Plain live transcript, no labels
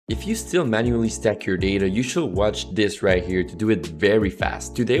If you still manually stack your data, you should watch this right here to do it very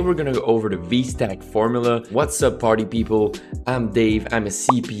fast. Today we're gonna go over the VSTACK formula. What's up, party people? I'm Dave, I'm a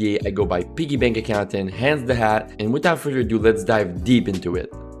CPA, I go by Piggy Bank Accountant, hands the hat, and without further ado, let's dive deep into it.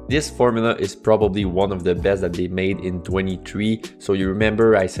 This formula is probably one of the best that they made in 23. So you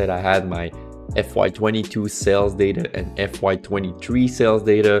remember I said I had my FY22 sales data and FY23 sales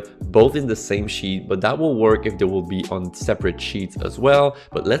data both in the same sheet, but that will work if they will be on separate sheets as well.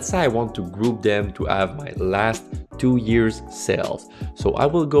 But let's say I want to group them to have my last 2 years sales. So I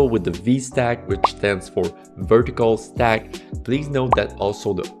will go with the VSTACK, which stands for vertical stack. Please note that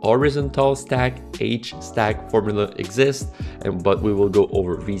also the horizontal stack, HStack formula exists, but we will go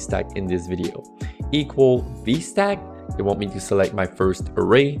over VSTACK in this video. Equal VSTACK. They want me to select my first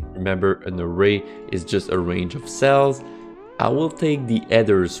array. Remember, an array is just a range of cells. I will take the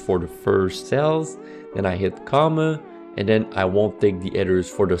headers for the first cells, then I hit comma, and then I won't take the headers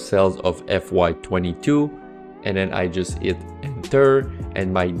for the cells of FY22, and then I just hit enter,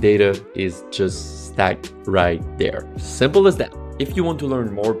 and my data is just stacked right there. Simple as that. If you want to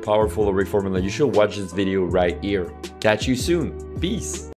learn more powerful array formula, you should watch this video right here. Catch you soon. Peace.